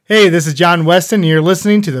Hey, this is John Weston, and you're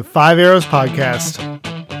listening to the Five Arrows Podcast.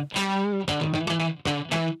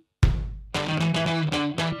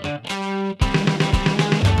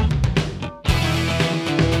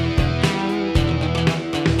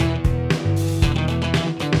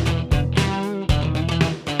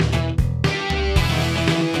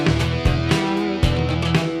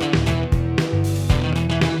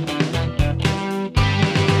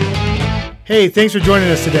 Hey, thanks for joining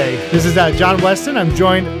us today. This is John Weston. I'm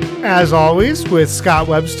joined, as always, with Scott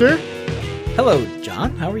Webster. Hello,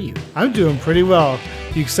 John. How are you? I'm doing pretty well.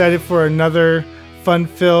 You excited for another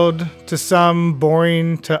fun-filled, to some,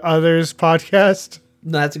 boring to others podcast?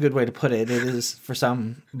 No, that's a good way to put it. It is, for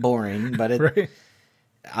some, boring, but it...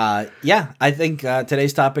 Right. Yeah, I think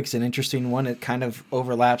today's topic's an interesting one. It kind of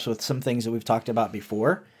overlaps with some things that we've talked about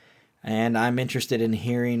before, and I'm interested in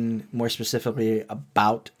hearing more specifically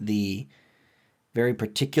about the very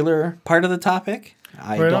particular part of the topic.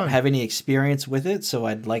 I don't have any experience with it, so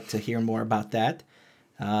I'd like to hear more about that.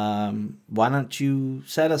 Why don't you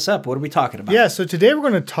set us up? What are we talking about? Yeah, so today we're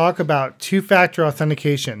going to talk about two-factor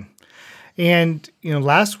authentication. And,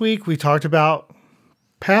 last week we talked about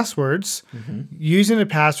passwords, using a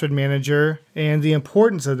password manager, and the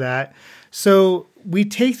importance of that. So we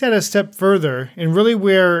take that a step further, and really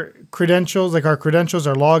where credentials, like our credentials,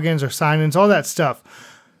 our logins, our sign-ins, all that stuff,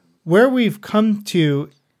 where we've come to,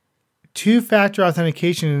 two-factor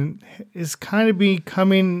authentication is kind of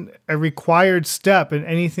becoming a required step in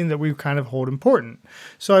anything that we kind of hold important.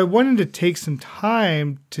 So I wanted to take some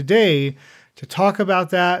time today to talk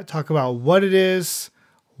about that, talk about what it is,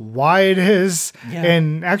 why it is,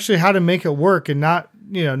 and actually how to make it work and not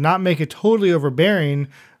make it totally overbearing,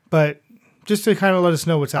 but just to kind of let us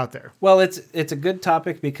know what's out there. Well, it's a good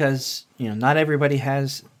topic because, not everybody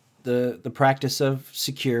has the practice of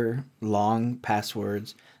secure, long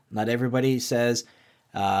passwords. Not everybody says,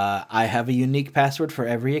 I have a unique password for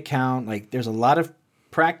every account. Like, there's a lot of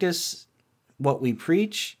practice, what we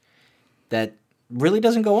preach, that really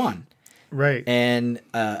doesn't go on. Right. And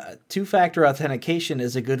two-factor authentication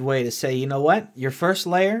is a good way to say, you know what? Your first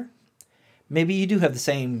layer, maybe you do have the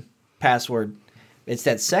same password. It's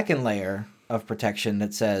that second layer of protection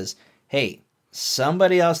that says, hey,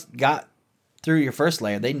 somebody else got through your first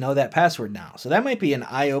layer. They know that password now. So that might be an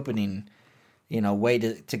eye-opening, way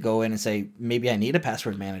to go in and say, maybe I need a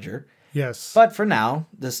password manager. Yes. But for now,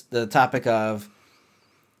 the topic of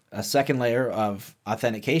a second layer of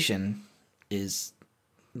authentication is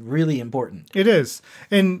really important. It is.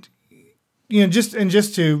 And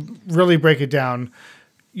just to really break it down,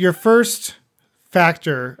 your first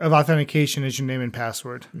factor of authentication is your name and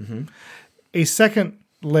password. Mm-hmm. A second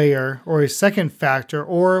layer or a second factor,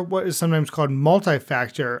 or what is sometimes called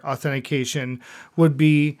multi-factor authentication, would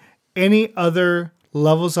be any other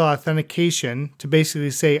levels of authentication to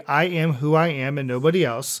basically say I am who I am and nobody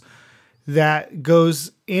else, that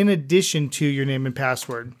goes in addition to your name and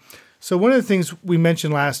password. So one of the things we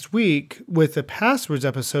mentioned last week with the passwords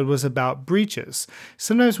episode was about breaches.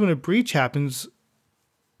 Sometimes when a breach happens,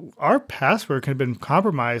 our password can have been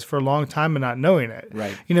compromised for a long time and not knowing it.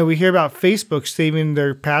 Right. We hear about Facebook saving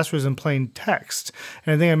their passwords in plain text.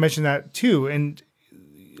 And I think I mentioned that too. And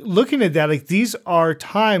looking at that, like, these are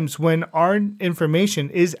times when our information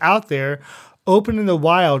is out there open in the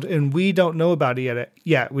wild and we don't know about it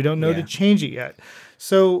yet. We don't know to change it yet.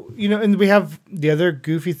 So, and we have the other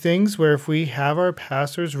goofy things where if we have our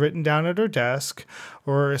passwords written down at our desk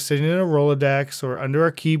or sitting in a Rolodex or under our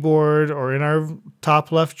keyboard or in our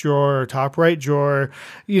top left drawer or top right drawer,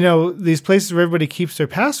 these places where everybody keeps their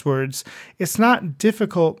passwords, it's not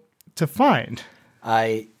difficult to find.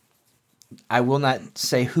 I will not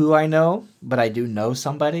say who I know, but I do know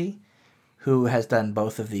somebody who has done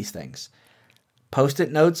both of these things.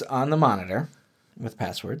 Post-it notes on the monitor with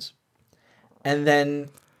passwords, and then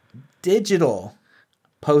digital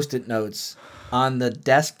Post-it notes on the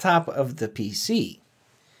desktop of the PC.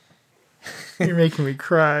 You're making me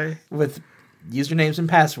cry. With usernames and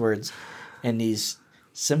passwords and these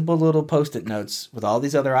simple little Post-it notes with all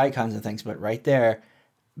these other icons and things, but right there,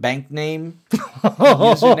 bank name,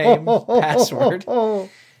 username, password.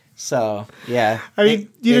 So, yeah. I mean,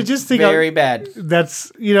 just think very bad.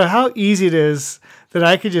 That's, how easy it is that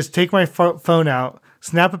I could just take my phone out,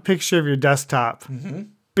 snap a picture of your desktop,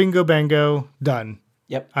 bingo, bango, done.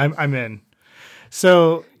 Yep. I'm in.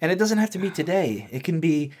 So, and it doesn't have to be today. It can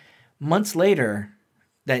be months later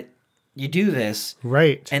that you do this.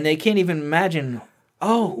 Right. And they can't even imagine,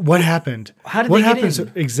 what happened? How did they get in? So,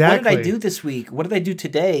 exactly. What did I do this week? What did I do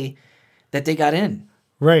today that they got in?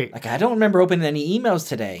 Right. Like, I don't remember opening any emails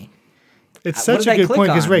today. It's such a good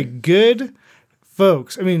point because, good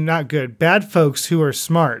folks, I mean, not good, bad folks who are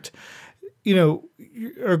smart,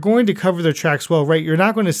 are going to cover their tracks well, right? You're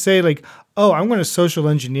not going to say like, oh, I'm going to social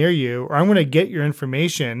engineer you, or I'm going to get your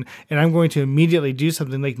information and I'm going to immediately do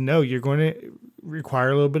something. Like, no, you're going to require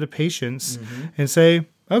a little bit of patience and say,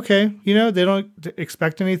 okay, they don't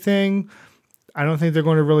expect anything. I don't think they're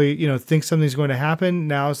going to really, think something's going to happen.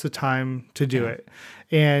 Now's the time to do it.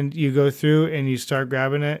 And you go through and you start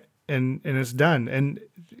grabbing it and it's done. And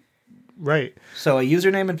right. So a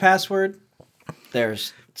username and password,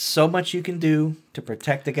 there's so much you can do to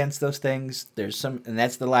protect against those things. And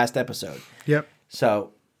that's the last episode. Yep.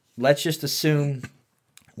 So let's just assume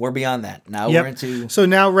we're beyond that. Now we're into... So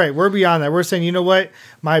now, right, we're beyond that. We're saying, you know what?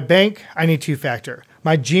 My bank, I need two-factor.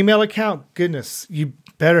 My Gmail account, goodness, you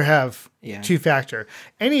better have two-factor.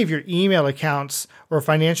 Any of your email accounts or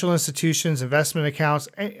financial institutions, investment accounts,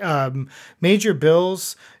 major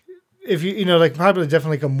bills... If like probably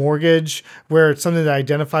definitely like a mortgage where it's something that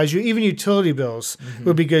identifies you, even utility bills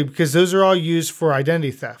would be good because those are all used for identity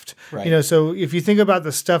theft. Right. So if you think about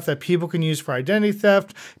the stuff that people can use for identity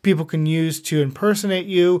theft, people can use to impersonate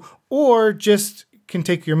you or just can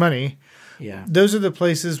take your money. Yeah. Those are the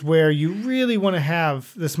places where you really want to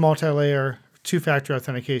have this multi-layer two-factor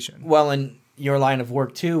authentication. Well, in your line of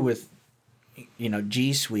work too with,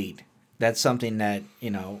 G Suite, that's something that,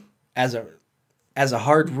 as a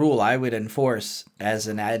hard rule, I would enforce as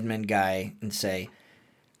an admin guy and say,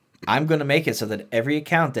 I'm going to make it so that every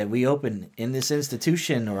account that we open in this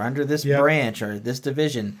institution or under this branch or this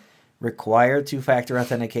division require two-factor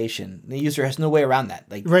authentication. The user has no way around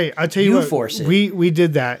that. Like, right. I'll tell you what, force it. We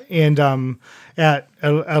did that. And at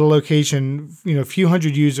a location, a few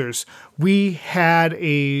hundred users, we had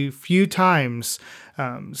a few times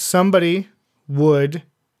somebody would...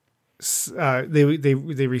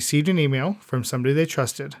 they received an email from somebody they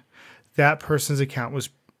trusted. That person's account was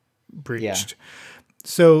breached. Yeah.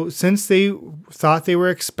 So since they thought they were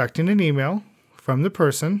expecting an email from the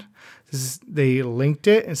person, they linked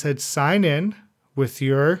it and said, sign in with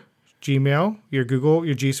your Gmail, your Google,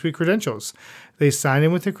 your G Suite credentials. They signed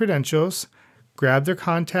in with the credentials, grabbed their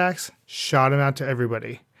contacts, shot them out to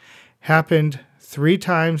everybody. Happened 3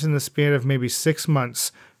 times in the span of maybe 6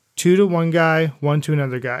 months. 2 to one guy, 1 to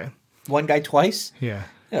another guy. One guy twice? Yeah.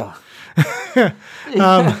 Oh.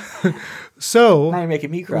 So now you're making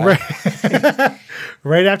me cry.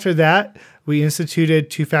 Right after that, we instituted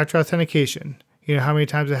two-factor authentication. You know how many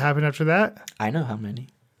times it happened after that? I know how many.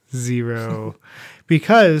 0.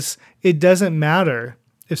 Because it doesn't matter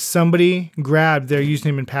if somebody grabbed their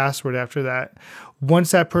username and password after that. Once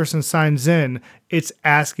that person signs in, it's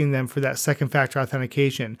asking them for that second-factor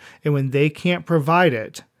authentication. And when they can't provide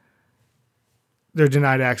it, they're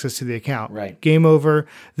denied access to the account. Right. Game over.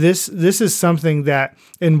 This is something that,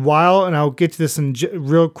 and I'll get to this in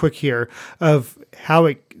real quick here, of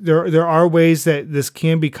how there are ways that this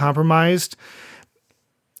can be compromised.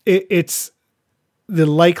 It's the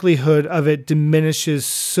likelihood of it diminishes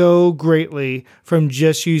so greatly from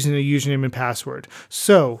just using a username and password.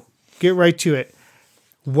 So get right to it.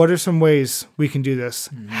 What are some ways we can do this?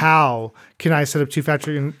 Mm-hmm. How can I set up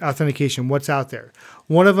two-factor authentication? What's out there?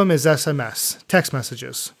 One of them is SMS, text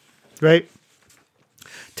messages, right?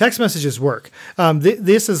 Text messages work.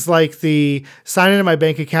 This is like the sign into my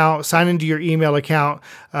bank account, sign into your email account,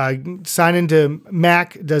 sign into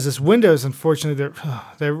Mac does this. Windows, unfortunately,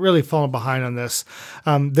 they're really falling behind on this.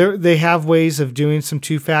 They have ways of doing some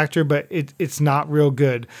two-factor, but it's not real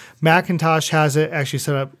good. Macintosh has it actually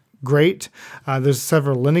set up great. There's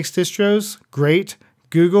several Linux distros, great.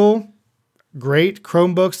 Google, great.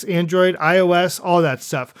 Chromebooks, Android, iOS, all that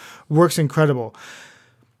stuff works incredible.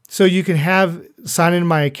 So you can have sign into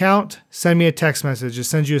my account, send me a text message. It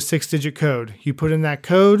sends you a 6-digit code. You put in that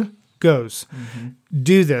code, goes. Mm-hmm.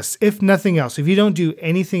 Do this. If nothing else, if you don't do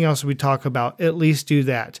anything else we talk about, at least do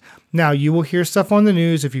that. Now, you will hear stuff on the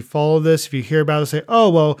news. If you follow this, if you hear about it, say, oh,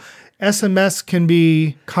 well, SMS can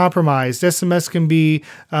be compromised. SMS can be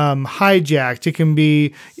hijacked. It can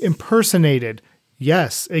be impersonated.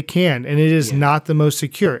 Yes, it can. And it is not the most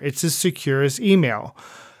secure. It's as secure as email.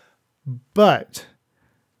 But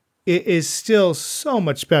it is still so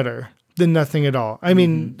much better than nothing at all. I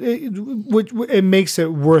mean, it makes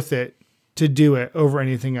it worth it to do it over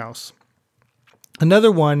anything else.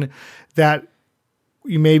 Another one that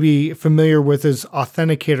you may be familiar with is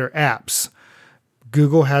authenticator apps.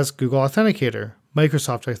 Google has Google Authenticator,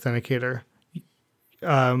 Microsoft Authenticator.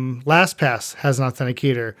 LastPass has an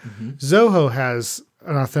authenticator. Mm-hmm. Zoho has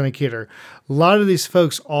an authenticator. A lot of these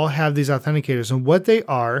folks all have these authenticators, and what they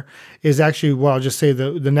are is actually, well, I'll just say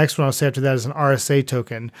the next one I'll say after that is an RSA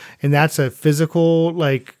token, and that's a physical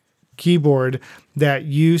keyboard that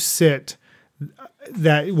you sit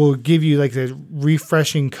that will give you like the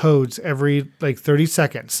refreshing codes every like 30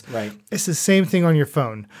 seconds. Right. It's the same thing on your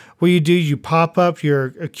phone. What you do, you pop up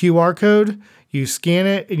your QR code, you scan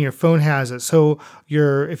it, and your phone has it. So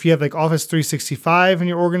if you have like Office 365 in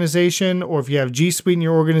your organization, or if you have G Suite in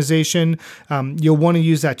your organization, you'll want to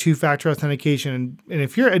use that two-factor authentication. And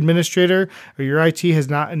if your administrator or your IT has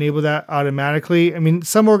not enabled that automatically, I mean,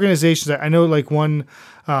 some organizations, I know like one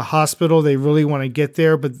hospital, they really want to get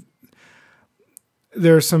there, but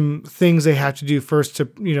there are some things they have to do first to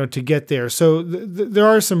get there. So there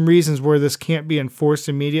are some reasons where this can't be enforced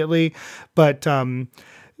immediately, but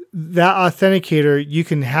that authenticator, you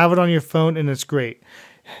can have it on your phone and it's great.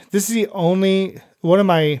 This is one of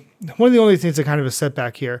the only things that kind of a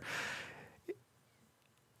setback here.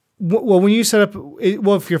 Well, when you set up,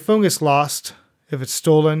 if your phone gets lost, if it's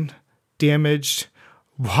stolen, damaged,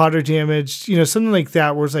 water damaged, something like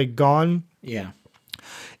that, where it's like gone. Yeah.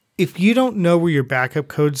 If you don't know where your backup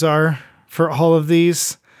codes are for all of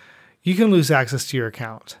these, you can lose access to your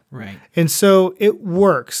account. Right. And so it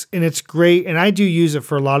works and it's great. And I do use it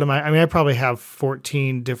for a lot of I probably have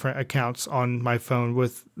 14 different accounts on my phone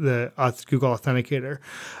with the Google Authenticator.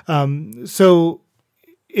 So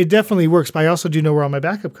it definitely works, but I also do know where all my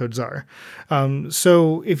backup codes are.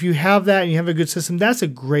 So if you have that and you have a good system, that's a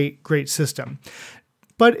great, great system.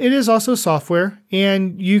 But it is also software,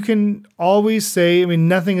 and you can always say,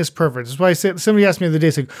 nothing is perfect. That's why I said, somebody asked me the other day,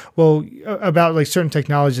 it's like, well, about like certain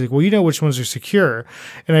technologies, like, well, which ones are secure.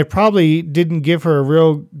 And I probably didn't give her a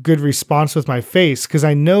real good response with my face, because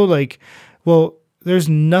I know like, well, there's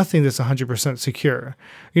nothing that's 100% secure.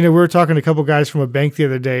 We were talking to a couple guys from a bank the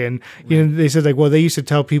other day, and they said like, well, they used to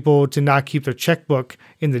tell people to not keep their checkbook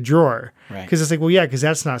in the drawer, because it's like, well, yeah, because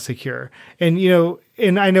that's not secure. And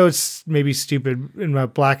and I know it's maybe stupid in my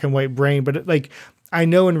black and white brain, but I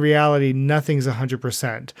know in reality nothing's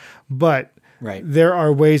 100%. But there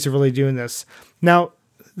are ways of really doing this. Now,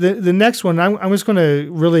 the next one, I'm just going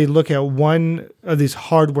to really look at one of these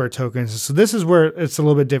hardware tokens. So this is where it's a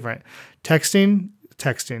little bit different. Texting,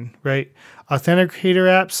 right? Authenticator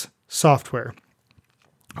apps, software.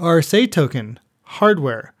 RSA token,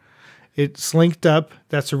 hardware. It's linked up.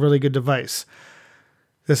 That's a really good device.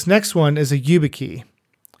 This next one is a YubiKey.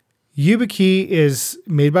 YubiKey is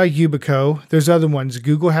made by Yubico. There's other ones.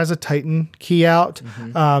 Google has a Titan key out.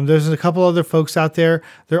 Mm-hmm. There's a couple other folks out there.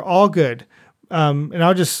 They're all good. And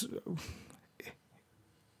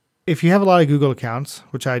if you have a lot of Google accounts,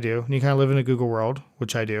 which I do, and you kind of live in a Google world,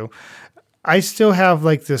 which I do, I still have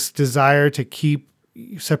like this desire to keep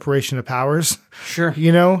separation of powers. Sure.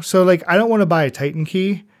 So like, I don't want to buy a Titan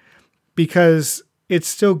key because it's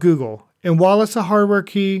still Google. And while it's a hardware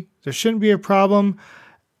key, there shouldn't be a problem.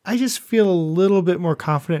 I just feel a little bit more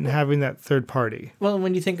confident in having that third party. Well,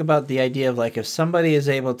 when you think about the idea of like, if somebody is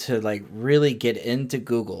able to like really get into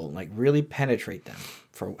Google, like really penetrate them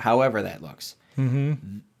for however that looks,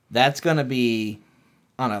 that's going to be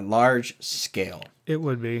on a large scale. It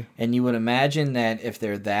would be. And you would imagine that if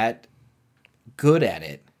they're that good at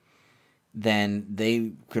it, then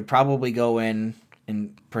they could probably go in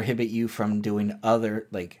and prohibit you from doing other,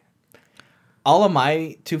 like, all of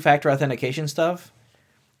my two-factor authentication stuff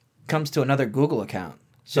comes to another Google account.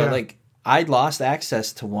 So, like, I lost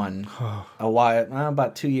access to one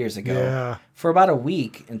about 2 years ago for about a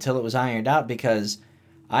week until it was ironed out, because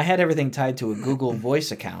I had everything tied to a Google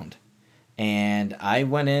Voice account. And I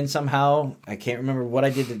went in somehow, I can't remember what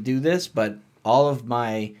I did to do this, but all of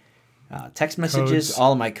my text messages,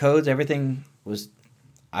 all of my codes, everything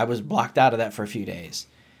I was blocked out of that for a few days.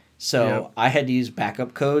 So I had to use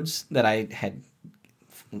backup codes that I had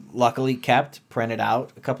luckily kept, printed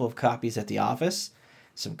out, a couple of copies at the office,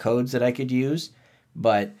 some codes that I could use.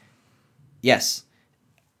 But yes,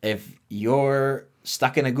 if you're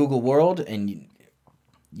stuck in a Google world and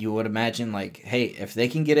you would imagine like, hey, if they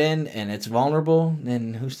can get in and it's vulnerable,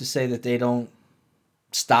 then who's to say that they don't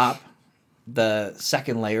stop the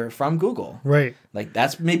second layer from Google? Right. Like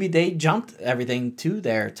that's maybe they jumped everything to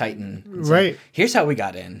their Titan. Right. Here's how we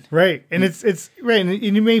got in. Right. And it's right. And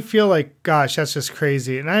you may feel like, gosh, that's just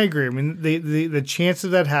crazy. And I agree. I mean, the chances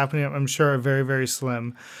of that happening, I'm sure, are very, very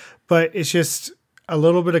slim. But it's just a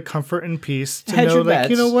little bit of comfort and peace to know, like,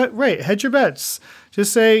 you know what? Right. Hedge your bets.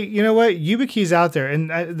 Just say, you know what? YubiKey's out there. And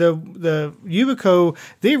the Yubico,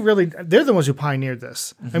 they're the ones who pioneered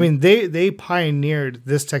this. Mm-hmm. I mean, they pioneered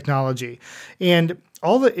this technology. And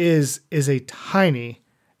all it is a tiny,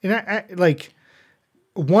 and I like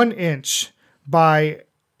 1 inch by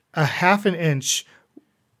a half an inch,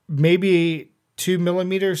 maybe 2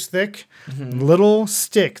 millimeters thick, little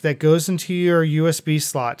stick that goes into your USB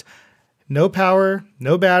slot. No power,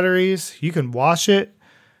 no batteries. You can wash it.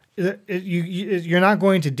 you're not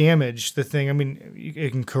going to damage the thing. I mean,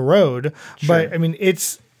 it can corrode, but I mean,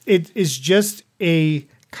 it is just a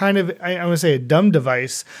kind of, I want to say a dumb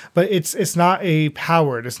device, but it's not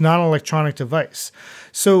it's not an electronic device.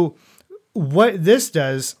 So what this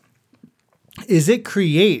does is it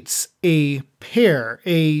creates a pair,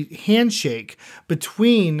 a handshake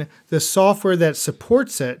between the software that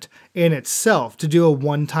supports it and itself to do a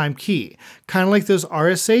one-time key. Kind of like those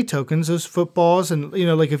RSA tokens, those footballs. And,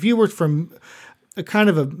 like if you were from a kind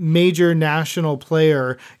of a major national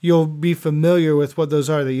player, you'll be familiar with what those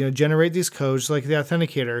are. They, generate these codes like the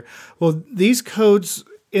authenticator. Well, these codes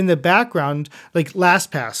in the background, like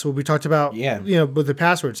LastPass, what we talked about, with the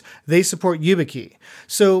passwords, they support YubiKey.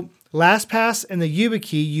 So LastPass and the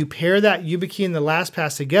YubiKey, you pair that YubiKey and the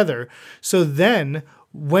LastPass together. So then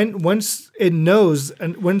once it knows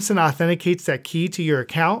and once it authenticates that key to your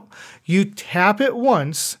account, you tap it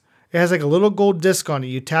once. It has like a little gold disc on it.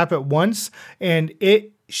 You tap it once and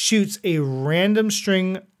it shoots a random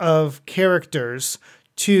string of characters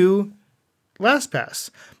to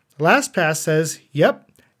LastPass. LastPass says, yep,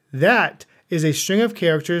 that is a string of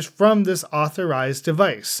characters from this authorized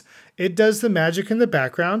device. It does the magic in the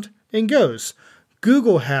background and goes.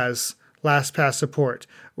 Google has LastPass support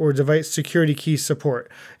or device security key support.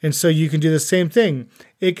 And so you can do the same thing.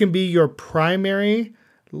 It can be your primary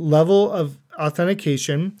level of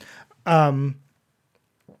authentication. And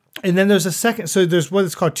then there's a second. So there's what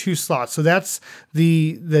is called 2 slots. So that's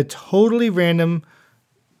the totally random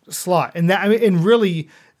slot. And and really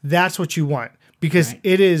that's what you want because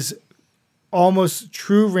it is almost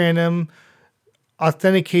true random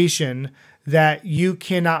authentication that you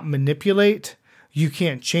cannot manipulate, you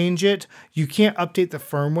can't change it, you can't update the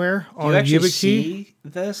firmware on a YubiKey. Do you actually see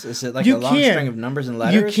this? Is it like a long string of numbers and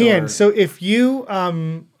letters? You can. So if you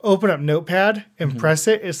open up Notepad and press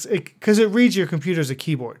it, because it reads your computer as a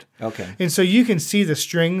keyboard. Okay. And so you can see the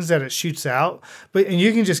strings that it shoots out, and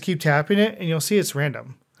you can just keep tapping it, and you'll see it's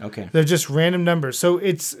random. Okay. They're just random numbers. So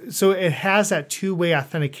it has that two-way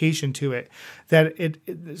authentication to it that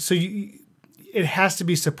it has to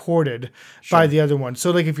be supported by the other one. So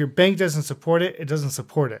like if your bank doesn't support it, it doesn't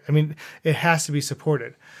support it. I mean, it has to be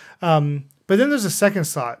supported. But then there's a second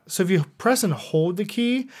slot. So if you press and hold the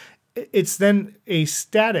key, it's then a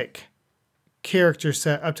static character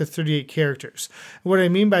set up to 38 characters. What I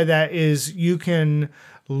mean by that is you can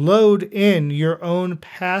load in your own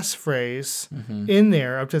passphrase in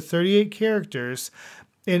there up to 38 characters,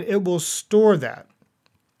 and it will store that.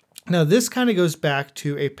 Now, this kind of goes back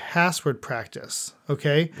to a password practice,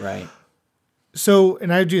 okay? Right. So,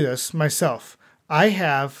 and I do this myself. I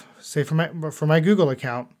have, say for my Google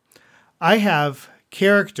account, I have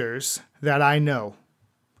characters that I know.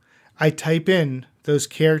 I type in those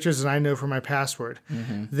characters that I know for my password.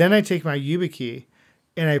 Then I take my YubiKey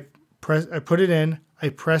and I put it in, I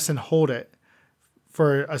press and hold it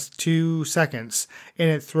for 2 seconds, and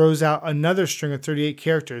it throws out another string of 38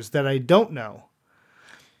 characters that I don't know.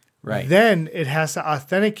 Right. Then it has to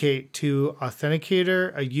authenticate to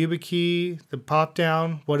Authenticator, a YubiKey, the pop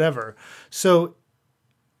down, whatever. So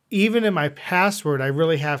even in my password, I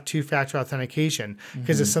really have 2-factor authentication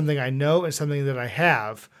because it's something I know and something that I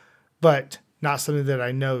have, but not something that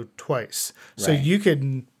I know twice. Right. So you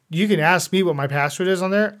can ask me what my password is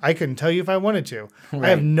on there. I couldn't tell you if I wanted to. Right. I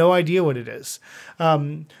have no idea what it is.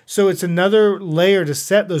 So it's another layer to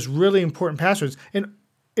set those really important passwords.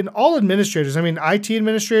 And all administrators, I mean, IT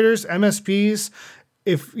administrators, MSPs,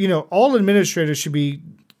 all administrators should be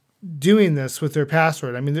doing this with their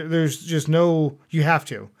password. I mean, there's just you have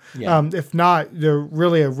to. Yeah. If not, they're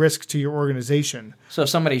really a risk to your organization. So if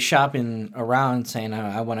somebody's shopping around saying,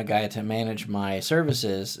 I want a guy to manage my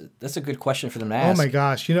services, that's a good question for them to ask. Oh my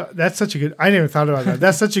gosh. That's such a good, I never thought about that.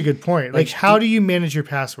 That's such a good point. Like how do you manage your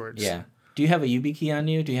passwords? Yeah. Do you have a YubiKey on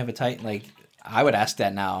you? Do you have I would ask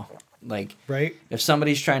that now. Like, right? If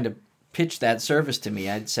somebody's trying to pitch that service to me,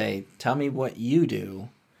 I'd say, tell me what you do,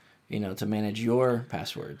 to manage your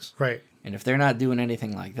passwords. Right. And if they're not doing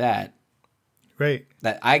anything like that, right,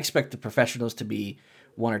 that I expect the professionals to be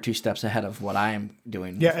 1 or 2 steps ahead of what I am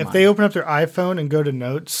doing. Yeah, if they open up their iPhone and go to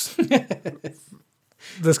notes,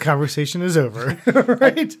 this conversation is over.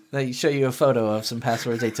 Right? They show you a photo of some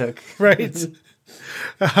passwords they took. Right.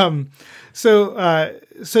 So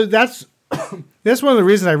that's that's one of the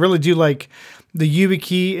reasons I really do like the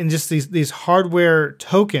YubiKey and just these hardware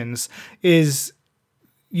tokens is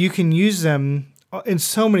you can use them in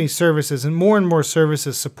so many services, and more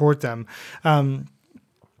services support them. And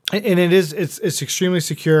it's extremely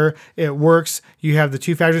secure. It works. You have the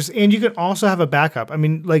 2 factors, and you can also have a backup. I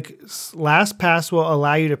mean, like LastPass will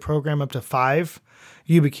allow you to program up to 5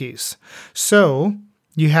 YubiKeys. So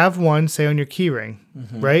you have one, say, on your keyring,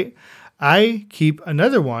 right? I keep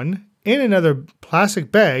another one in another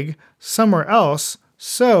plastic bag somewhere else.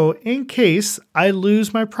 So in case I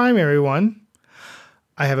lose my primary one,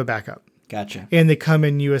 I have a backup. Gotcha. And they come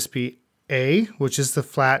in USB-A, which is the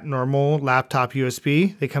flat, normal laptop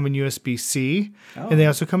USB. They come in USB-C, and they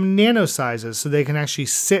also come in nano sizes, so they can actually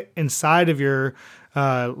sit inside of your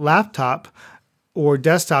laptop or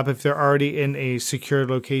desktop if they're already in a secure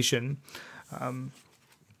location.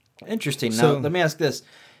 Interesting. So- Now, let me ask this.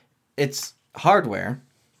 It's hardware,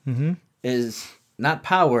 is not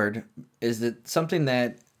powered. Is it something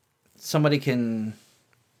that somebody can...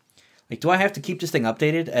 Like, do I have to keep this thing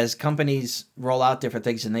updated as companies roll out different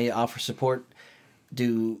things and they offer support?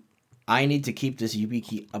 Do I need to keep this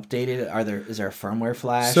YubiKey updated? Is there a firmware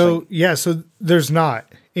flash? So there's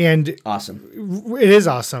not. And Awesome. it is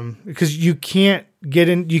awesome because you can't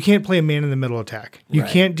play a man in the middle attack. You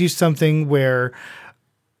Right. can't do something where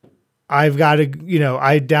I've got to,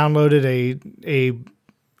 I downloaded a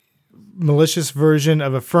malicious version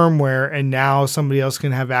of a firmware and now somebody else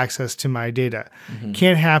can have access to my data.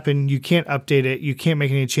 Can't happen. You can't update it. You can't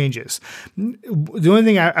make any changes. The only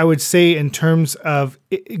thing I would say in terms of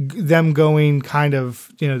them going kind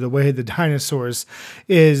of, the way of the dinosaurs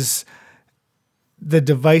is the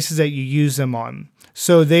devices that you use them on.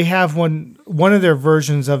 So they have one of their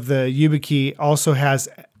versions of the YubiKey also has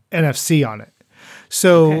NFC on it.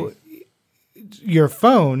 So your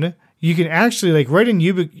phone, you can actually right in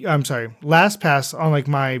LastPass on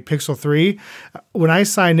my Pixel 3, when I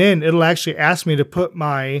sign in, it'll actually ask me to put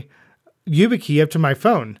my YubiKey up to my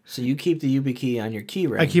phone. So you keep the YubiKey on your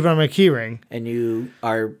keyring. I keep it on my keyring. And you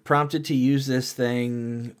are prompted to use this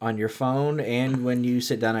thing on your phone and when you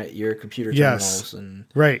sit down at your computer terminals. And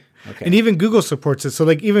Right. Okay. And even Google supports it. So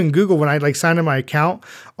even Google, when I sign in my account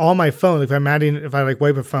on my phone, if I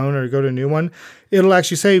wipe a phone or go to a new one, it'll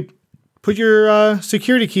actually say, put your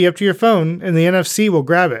security key up to your phone and the NFC will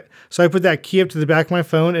grab it. So I put that key up to the back of my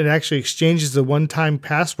phone and it actually exchanges the one-time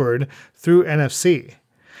password through NFC.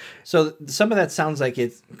 So some of that sounds like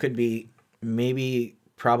it could be maybe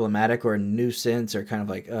problematic or a nuisance or kind of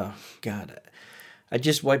like, oh, God, I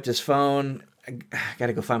just wiped this phone. I got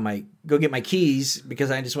to go get my keys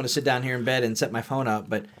because I just want to sit down here in bed and set my phone up.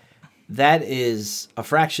 But that is a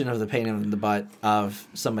fraction of the pain in the butt of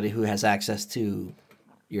somebody who has access to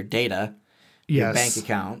your data, your bank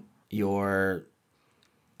account, your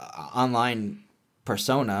online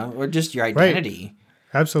persona, or just your identity. Right.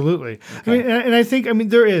 Absolutely. Okay. I think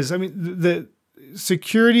there is. The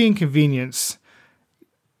security and convenience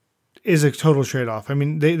is a total trade-off.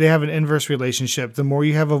 They have an inverse relationship. The more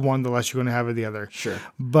you have of one, the less you're going to have of the other. Sure.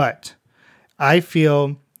 But I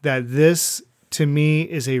feel that this, to me,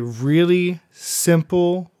 is a really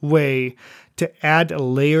simple way to add a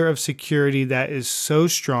layer of security that is so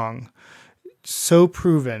strong, so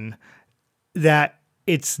proven, that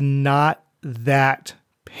it's not that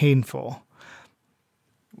painful.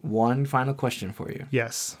 One final question for you.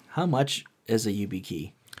 Yes. How much is a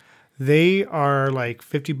YubiKey? They are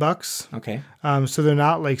 $50. Okay. So they're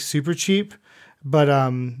not super cheap, but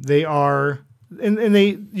they are, and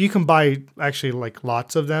you can buy actually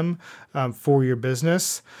lots of them for your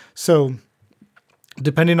business. So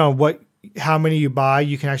depending on how many you buy,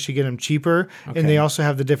 you can actually get them cheaper. Okay. And they also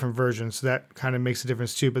have the different versions. So that kind of makes a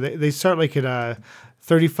difference too. But they start at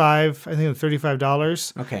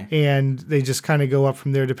 $35. Okay. And they just kind of go up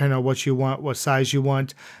from there depending on what you want, what size you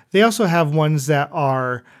want. They also have ones that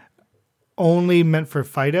are only meant for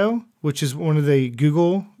FIDO, which is one of the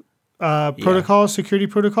Google protocols, security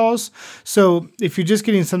protocols. So if you're just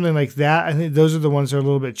getting something like that, I think those are the ones that are a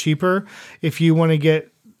little bit cheaper. If you want to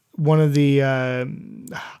get one of the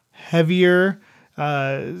heavier,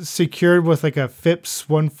 secured with a FIPS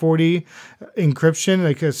 140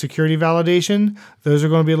 encryption, a security validation, those are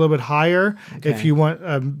going to be a little bit higher. Okay. If you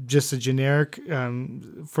want just a generic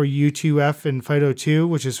for U2F and FIDO2,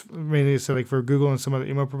 which is mainly for Google and some other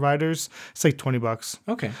email providers, it's $20.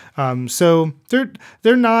 Okay. So they're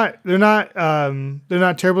not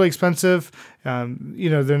terribly expensive.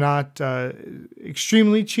 They're not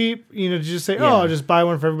extremely cheap. To just say, I'll just buy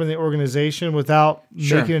one for everybody in the organization without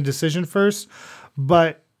making a decision first.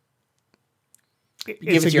 But give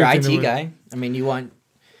it to your IT guy. You want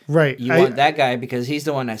that guy because he's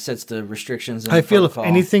the one that sets the restrictions. And I feel if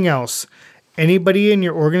anything else, anybody in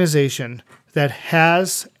your organization that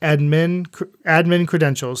has admin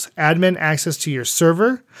credentials, admin access to your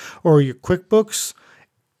server or your QuickBooks,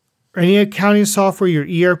 or any accounting software,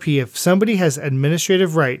 your ERP, if somebody has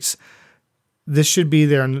administrative rights, this should be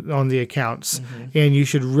there on the accounts. Mm-hmm. And you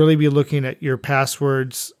should really be looking at your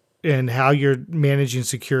passwords and how you're managing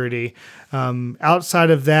security.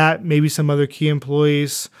 Outside of that, maybe some other key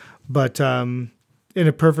employees, but in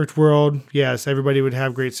a perfect world, yes, everybody would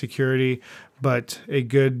have great security, but a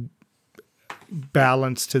good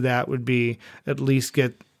balance to that would be at least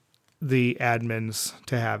get the admins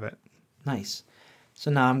to have it. Nice. So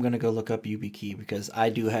now I'm going to go look up YubiKey because I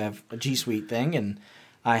do have a G Suite thing, and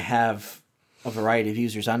I have a variety of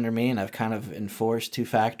users under me, and I've kind of enforced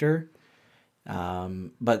two-factor.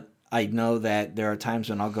 But I know that there are times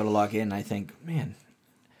when I'll go to log in and I think, man,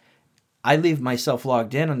 I leave myself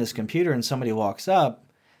logged in on this computer and somebody walks up,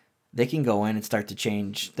 they can go in and start to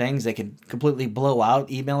change things. They can completely blow out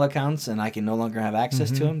email accounts and I can no longer have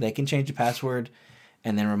access to them. They can change the password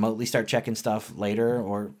and then remotely start checking stuff later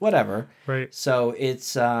or whatever. Right. So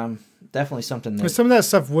it's definitely something that... But some of that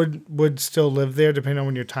stuff would still live there depending on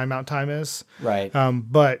when your timeout time is. Right.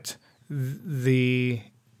 But in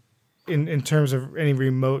terms of any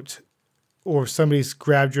remote or somebody's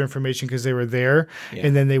grabbed your information because they were there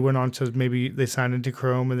and then they went on to maybe they signed into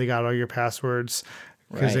Chrome and they got all your passwords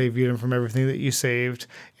because they viewed them from everything that you saved,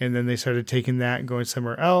 and then they started taking that and going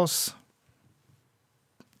somewhere else.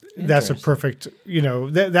 That's a perfect,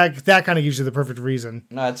 that kind of gives you the perfect reason.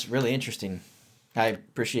 No, it's really interesting. I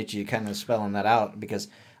appreciate you kind of spelling that out because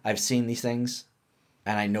I've seen these things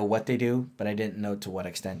and I know what they do, but I didn't know to what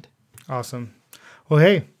extent. Awesome. Well,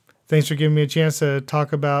 hey, thanks for giving me a chance to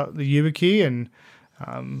talk about the YubiKey, and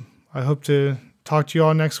I hope to talk to you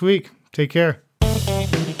all next week. Take care.